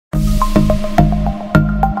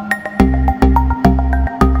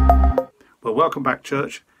welcome back,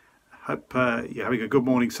 church. Hope you're having a good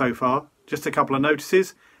morning so far. Just a couple of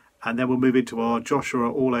notices, and then we'll move into our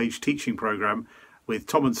Joshua All-Age Teaching Programme with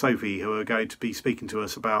Tom and Sophie, who are going to be speaking to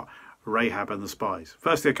us about Rahab and the spies.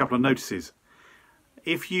 Firstly, a couple of notices.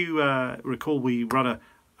 If you recall, we run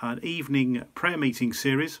an evening prayer meeting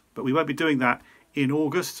series, but we won't be doing that in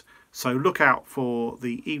August, so look out for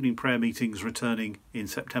the evening prayer meetings returning in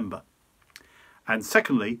September. And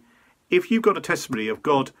secondly, if you've got a testimony of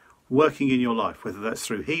God working in your life, whether that's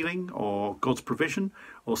through healing or God's provision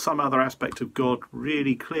or some other aspect of God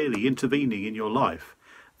really clearly intervening in your life,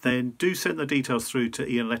 then do send the details through to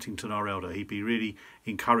Ian Lettington, our elder. He'd be really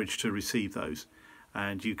encouraged to receive those.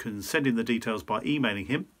 And you can send in the details by emailing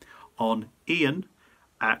him on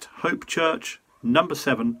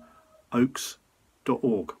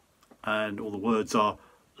ian@hopechurch7oaks.org. And all the words are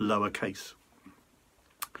lowercase.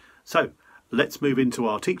 So, let's move into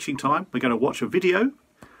our teaching time. We're going to watch a video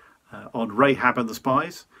on Rahab and the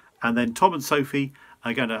spies, and then Tom and Sophie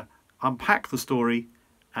are going to unpack the story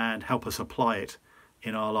and help us apply it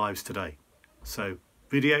in our lives today. So,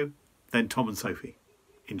 video, then Tom and Sophie.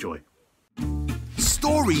 Enjoy.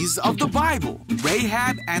 Stories of the Bible,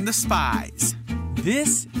 Rahab and the spies.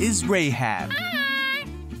 This is Rahab. Hi.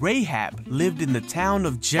 Rahab lived in the town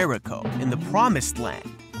of Jericho in the Promised Land.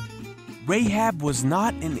 Rahab was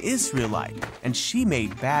not an Israelite, and she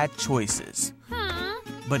made bad choices.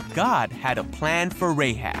 But God had a plan for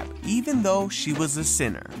Rahab, even though she was a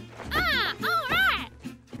sinner. All right.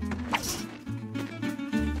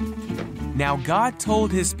 Now God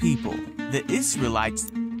told his people, the Israelites,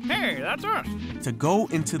 Hey, that's us. to go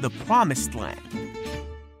into the Promised Land.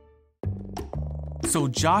 So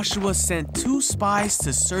Joshua sent 2 spies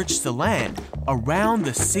to search the land around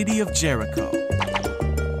the city of Jericho.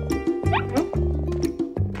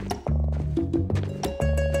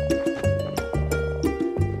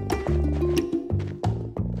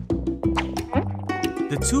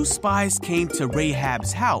 The 2 spies came to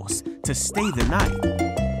Rahab's house to stay the night.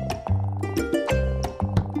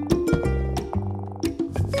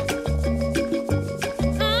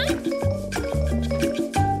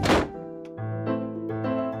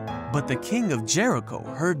 But the king of Jericho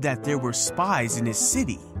heard that there were spies in his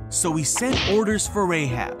city, so he sent orders for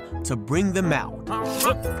Rahab to bring them out.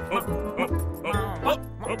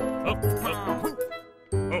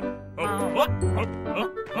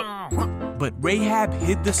 But Rahab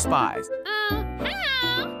hid the spies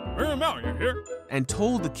Hello. Bring them out, you hear? and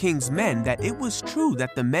told the king's men that it was true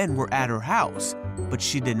that the men were at her house, but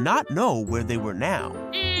she did not know where they were now.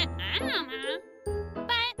 I don't know.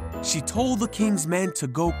 But, She told the king's men to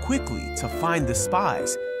go quickly to find the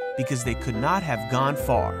spies, because they could not have gone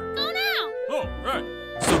far. oh no. Oh, right.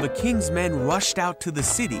 So the king's men rushed out to the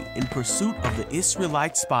city in pursuit of the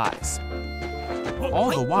Israelite spies.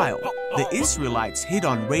 All the while, the Israelites hid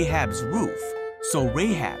on Rahab's roof. So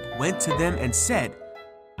Rahab went to them and said,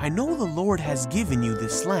 I know the Lord has given you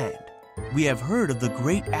this land. We have heard of the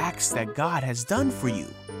great acts that God has done for you.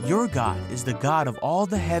 Your God is the God of all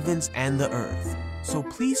the heavens and the earth. So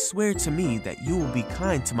please swear to me that you will be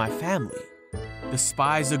kind to my family. The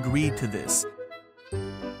spies agreed to this,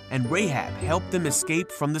 and Rahab helped them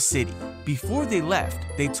escape from the city. Before they left,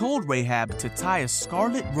 they told Rahab to tie a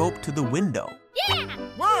scarlet rope to the window. Yeah.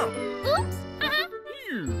 Wow. Oops.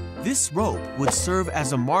 This rope would serve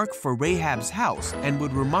as a mark for Rahab's house and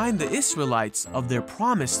would remind the Israelites of their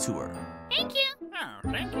promise to her. Thank you.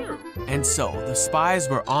 Oh, thank you. And so the spies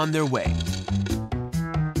were on their way.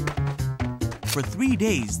 For 3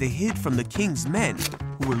 days they hid from the king's men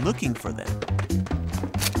who were looking for them.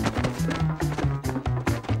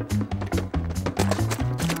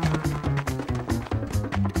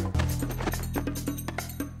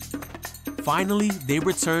 Finally, they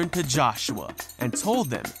returned to Joshua and told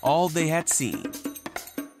them all they had seen.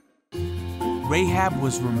 Rahab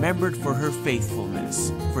was remembered for her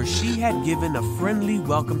faithfulness, for she had given a friendly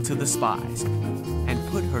welcome to the spies and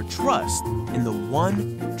put her trust in the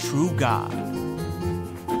one true God.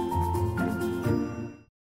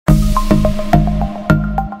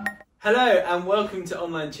 Hello and welcome to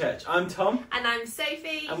Online Church. I'm Tom, And I'm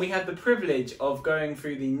Sophie. and we had the privilege of going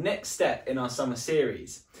through the next step in our summer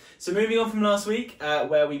series. So moving on from last week,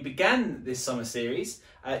 where we began this summer series,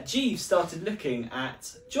 Jeeves started looking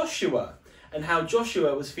at Joshua and how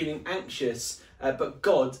Joshua was feeling anxious, but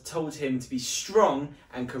God told him to be strong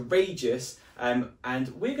and courageous. And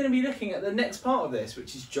we're going to be looking at the next part of this,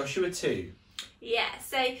 which is Joshua 2. Yeah,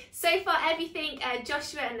 so far everything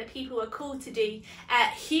Joshua and the people were called to do,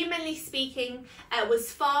 humanly speaking,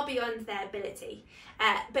 was far beyond their ability.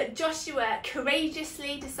 But Joshua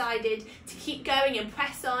courageously decided to keep going and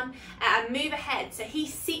press on and move ahead. So he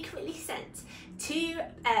secretly sent two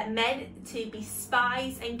men to be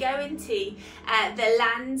spies and go into the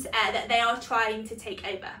land that they are trying to take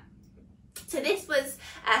over. So this was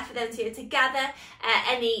for them to gather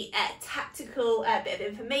any tactical bit of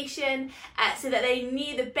information so that they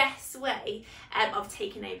knew the best way of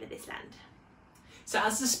taking over this land. So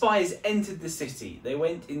as the spies entered the city, they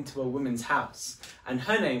went into a woman's house, and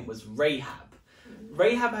her name was Rahab.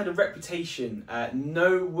 Rahab had a reputation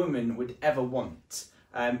no woman would ever want.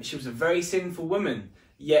 She was a very sinful woman,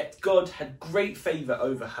 yet God had great favour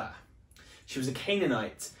over her. She was a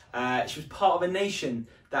Canaanite. She was part of a nation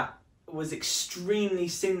that was extremely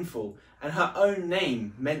sinful, and her own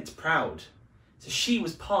name meant proud. So she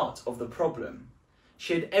was part of the problem.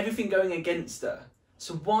 She had everything going against her.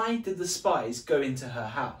 So why did the spies go into her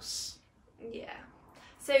house? Yeah.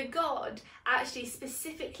 So God actually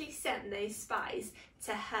specifically sent those spies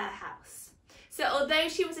to her house. So although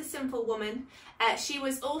she was a sinful woman, she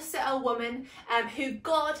was also a woman who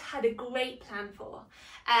God had a great plan for.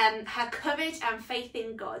 Her courage and faith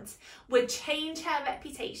in God would change her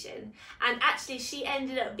reputation, and actually she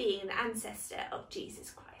ended up being an ancestor of Jesus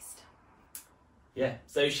Christ. Yeah,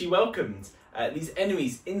 so she welcomed these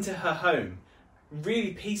enemies into her home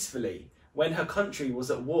really peacefully when her country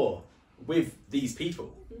was at war with these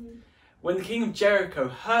people. When the king of Jericho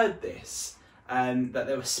heard this, that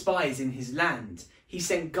there were spies in his land, he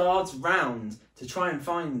sent guards round to try and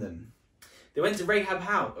find them. They went to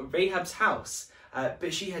Rahab's house,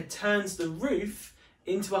 but she had turned the roof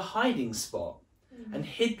into a hiding spot and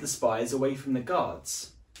hid the spies away from the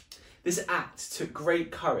guards. This act took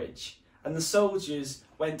great courage, and the soldiers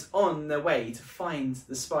went on their way to find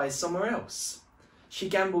the spies somewhere else. She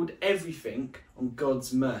gambled everything on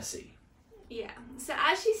God's mercy. Yeah, so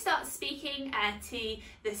as she starts speaking to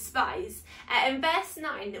the spies, in verse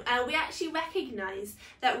 9, we actually recognise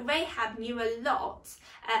that Rahab knew a lot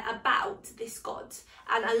about this God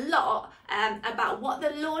and a lot about what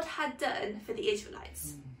the Lord had done for the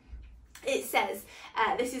Israelites. It says,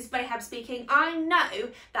 this is Rahab speaking, "I know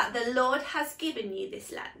that the Lord has given you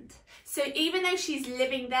this land." So even though she's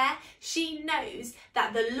living there, she knows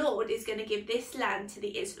that the Lord is going to give this land to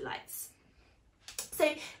the Israelites.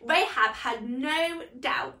 So Rahab had no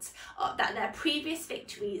doubt that their previous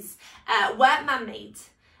victories weren't man-made.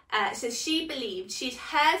 So she believed, she'd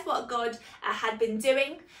heard what God had been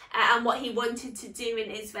doing and what he wanted to do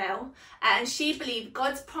in Israel, and she believed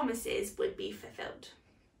God's promises would be fulfilled.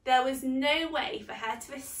 There was no way for her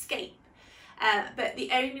to escape, but the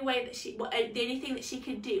only thing that she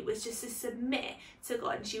could do was just to submit to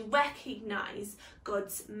God, and she recognised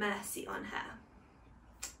God's mercy on her.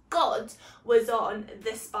 God was on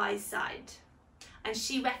the spy's side, and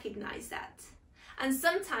she recognised that. And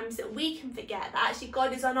sometimes that we can forget that actually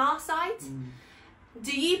God is on our side.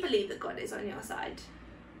 Do you believe that God is on your side?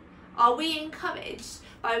 Are we encouraged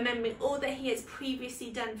by remembering all that he has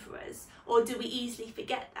previously done for us, or do we easily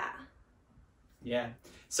forget that? Yeah.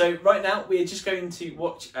 So right now we're just going to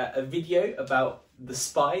watch a video about the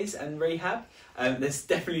spies and Rahab. There's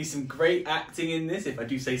definitely some great acting in this, if I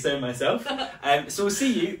do say so myself. So we'll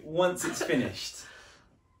see you once it's finished.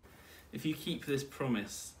 If you keep this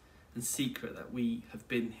promise and secret that we have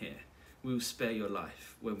been here, we will spare your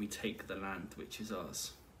life when we take the land which is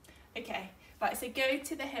ours. Okay, right, so go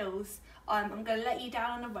to the hills. I'm going to let you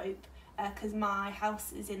down on a rope because my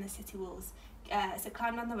house is in the city walls. So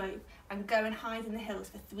climb down the rope and go and hide in the hills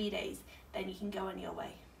for 3 days. Then you can go on your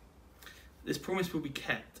way. This promise will be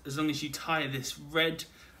kept as long as you tie this red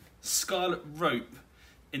scarlet rope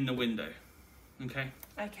in the window. Okay?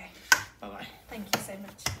 Okay. Bye-bye. Thank you so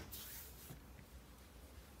much.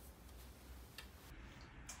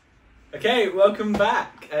 Okay, welcome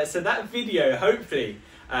back. So that video, hopefully,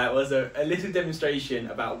 was a little demonstration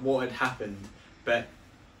about what had happened, but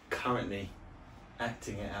currently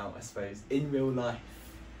acting it out, I suppose, in real life.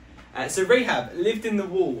 So Rahab lived in the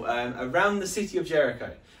wall around the city of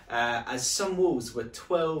Jericho, as some walls were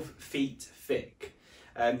 12 feet thick,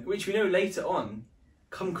 which we know later on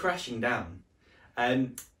come crashing down.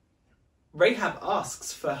 Rahab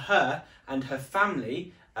asks for her and her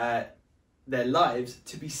family, their lives,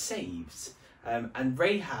 to be saved. And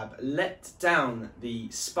Rahab let down the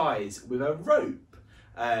spies with a rope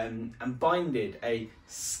and binded a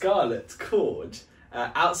scarlet cord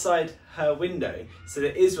outside her window so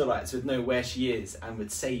the Israelites would know where she is and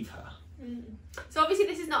would save her. So obviously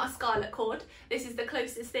this is not a scarlet cord. This is the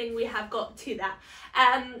closest thing we have got to that.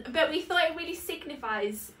 But we thought it really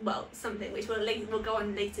signifies, well, something which we'll go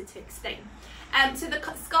on later to explain. So the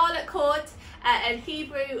scarlet cord, in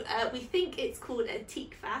Hebrew, we think it's called a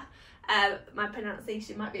tikva. My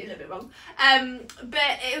pronunciation might be a little bit wrong.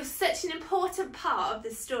 But it was such an important part of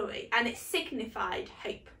the story, and it signified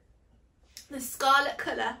hope. The scarlet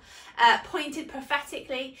colour pointed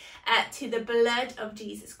prophetically to the blood of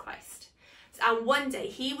Jesus Christ. And one day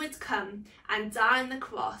he would come and die on the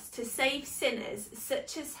cross to save sinners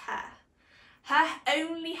such as her. Her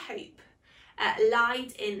only hope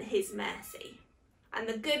lied in his mercy. And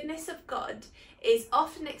the goodness of God is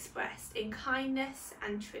often expressed in kindness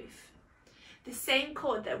and truth. The same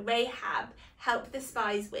cord that Rahab helped the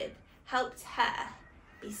spies with helped her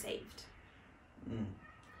be saved.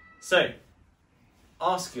 So,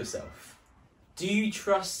 ask yourself, do you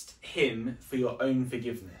trust him for your own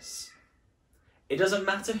forgiveness? It doesn't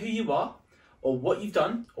matter who you are, or what you've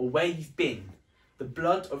done, or where you've been. The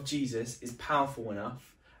blood of Jesus is powerful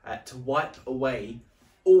enough to wipe away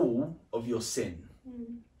all of your sin.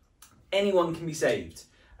 Anyone can be saved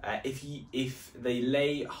if they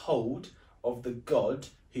lay hold of the God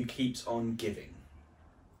who keeps on giving.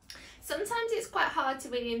 Sometimes it's quite hard to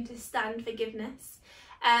really understand forgiveness.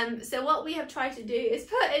 So what we have tried to do is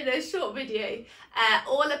put in a short video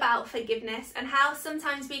all about forgiveness and how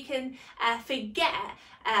sometimes we can forget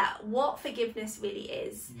what forgiveness really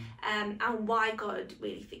is and why God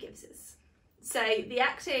really forgives us. So the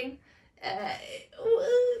acting,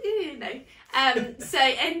 so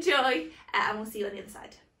enjoy and we'll see you on the other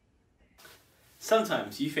side.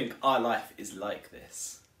 Sometimes you think our life is like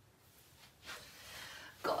this.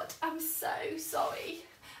 God, I'm so sorry.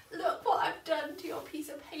 Look what I've done to your piece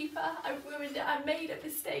of paper. I've ruined it. I made a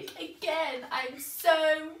mistake again. I'm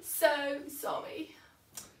so sorry.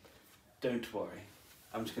 Don't worry.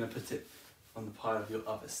 I'm just going to put it on the pile of your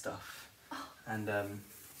other stuff. Oh. And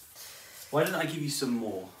why don't I give you some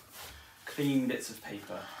more clean bits of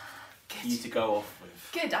paper for you to go off with?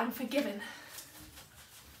 Good, I'm forgiven.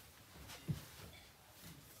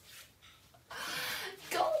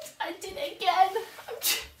 God, I did it again. I'm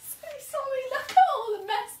just so sorry. Look at all the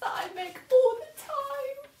mess that I make all the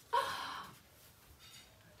time.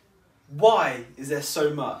 Why is there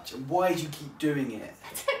so much? And why do you keep doing it? I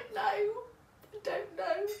don't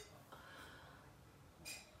know.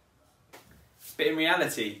 But in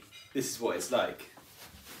reality, this is what it's like.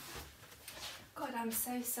 God, I'm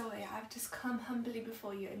so sorry. I've just come humbly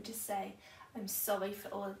before you and just say I'm sorry for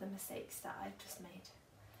all of the mistakes that I've just made.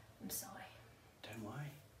 I'm sorry. Don't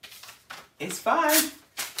worry. It's fine.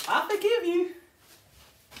 I forgive you.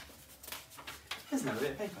 Here's another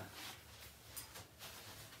bit of paper.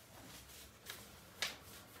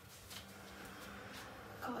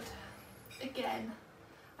 God, again.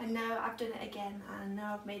 I know I've done it again and I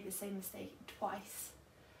know I've made the same mistake twice.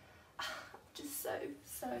 I'm just so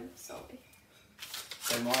sorry.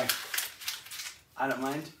 Don't worry. I don't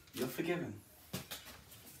mind. You're forgiven.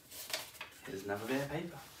 Here's another bit of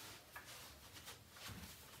paper.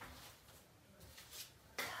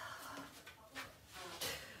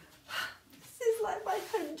 This is like my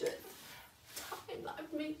 100th time that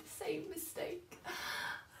I've made the same mistake. I'm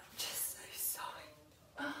just so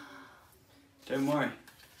sorry. Don't worry.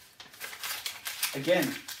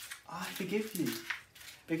 Again, I forgive you.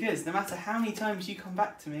 Because no matter how many times you come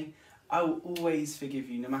back to me, I will always forgive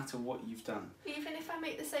you no matter what you've done. Even if I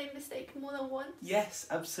make the same mistake more than once? Yes,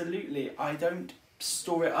 absolutely. I don't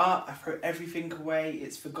store it up. I throw everything away.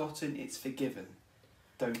 It's forgotten. It's forgiven.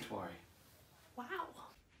 Don't worry. Wow.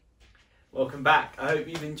 Welcome back. I hope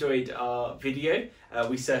you've enjoyed our video.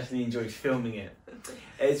 We certainly enjoyed filming it.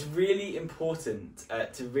 It's really important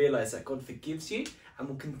to realise that God forgives you and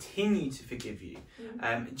will continue to forgive you,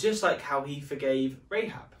 just like how he forgave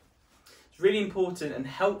Rahab. It's really important and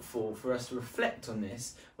helpful for us to reflect on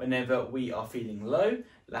this whenever we are feeling low,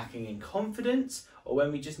 lacking in confidence, or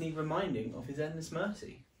when we just need reminding of his endless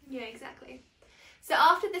mercy. Yeah, exactly. So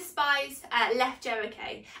after the spies left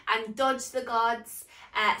Jericho and dodged the guards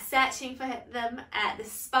searching for them, the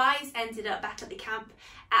spies ended up back at the camp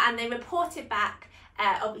and they reported back,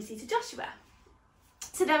 obviously, to Joshua.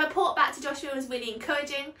 So their report back to Joshua was really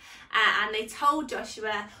encouraging and they told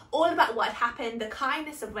Joshua all about what had happened, the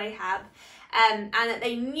kindness of Rahab, and that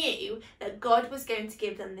they knew that God was going to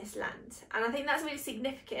give them this land. And I think that's really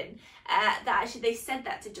significant that actually they said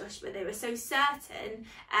that to Joshua. They were so certain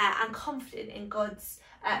and confident in God's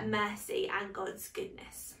mercy and God's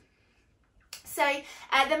goodness. So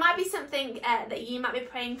there might be something that you might be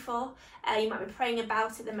praying for, you might be praying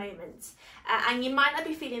about at the moment, and you might not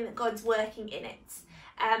be feeling that God's working in it.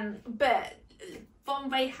 But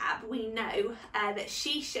from Rahab, we know that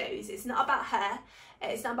she shows it's not about her,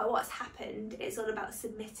 it's not about what's happened, it's all about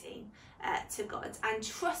submitting to God and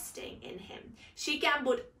trusting in him. She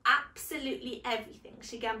gambled absolutely everything.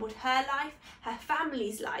 She gambled her life, her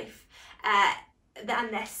family's life,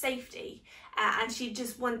 and their safety, and she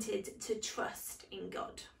just wanted to trust in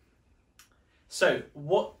God. So,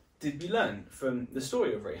 what did we learn from the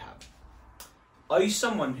story of Rahab? Are you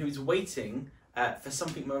someone who is waiting for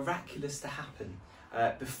something miraculous to happen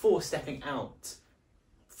before stepping out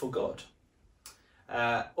for God?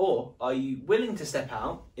 Or are you willing to step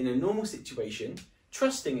out in a normal situation,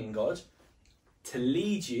 trusting in God to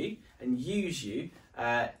lead you and use you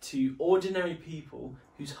to ordinary people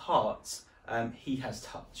whose hearts he has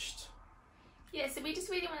touched? Yeah, so we just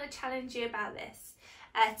really want to challenge you about this,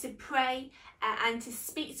 to pray and to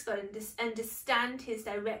speak to God and just understand his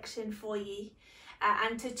direction for you,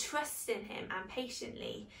 and to trust in him and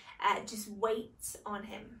patiently just wait on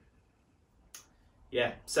him.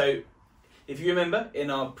 Yeah, so if you remember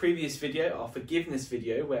in our previous video, our forgiveness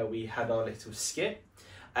video, where we had our little skit,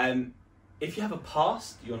 if you have a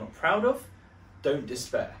past you're not proud of, don't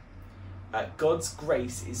despair. God's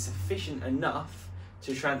grace is sufficient enough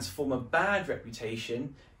to transform a bad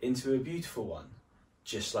reputation into a beautiful one,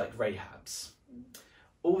 just like Rahab's.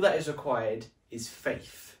 All that is required is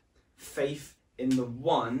faith. Faith in the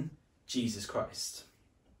one Jesus Christ.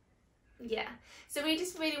 Yeah, so we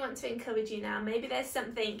just really want to encourage you now. Maybe there's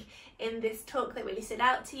something in this talk that really stood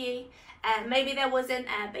out to you. Maybe there wasn't,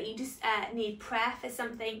 but you just need prayer for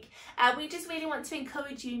something. We just really want to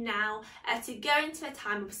encourage you now to go into a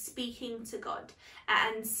time of speaking to God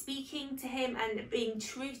and speaking to him and being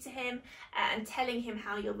true to him and telling him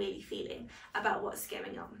how you're really feeling about what's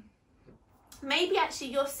going on. Maybe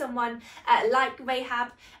actually you're someone like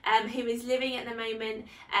Rahab who is living at the moment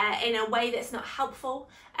in a way that's not helpful,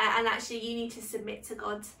 and actually you need to submit to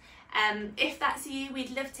God. If that's you,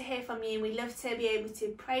 we'd love to hear from you. We'd love to be able to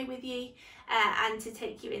pray with you and to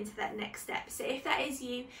take you into that next step. So if that is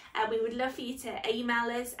you, we would love for you to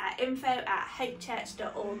email us at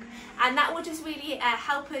info@hopechurch.org, and that will just really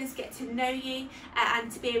help us get to know you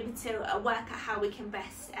and to be able to work out how we can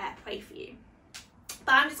best pray for you.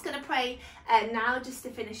 But I'm just going to pray now just to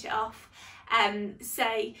finish it off. So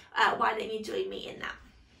why don't you join me in that?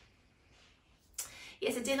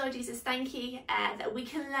 Yes, so dear Lord Jesus, thank you that we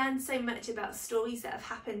can learn so much about stories that have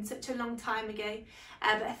happened such a long time ago.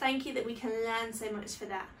 But thank you that we can learn so much for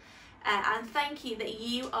that. And thank you that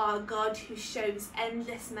you are a God who shows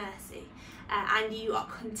endless mercy. And you are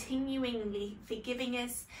continually forgiving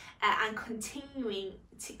us and continually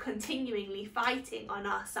fighting on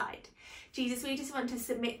our side. Jesus, we just want to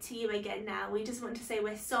submit to you again now. We just want to say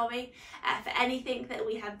we're sorry for anything that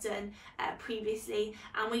we have done previously,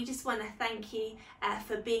 and we just want to thank you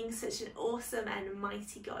for being such an awesome and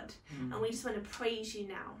mighty God. And we just want to praise you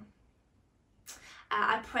now.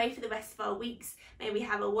 I pray for the rest of our weeks. May we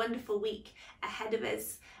have a wonderful week ahead of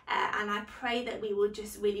us, and I pray that we will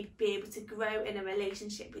just really be able to grow in a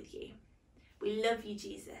relationship with you. We love you,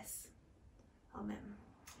 Jesus. Amen.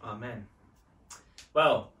 Amen.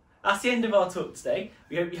 Well, that's the end of our talk today.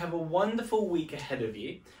 We hope you have a wonderful week ahead of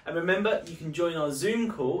you. And remember, you can join our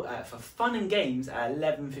Zoom call for fun and games at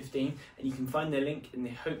 11:15, and you can find the link in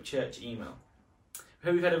the Hope Church email. We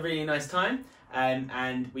hope you've had a really nice time,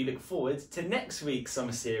 and we look forward to next week's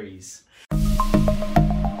summer series.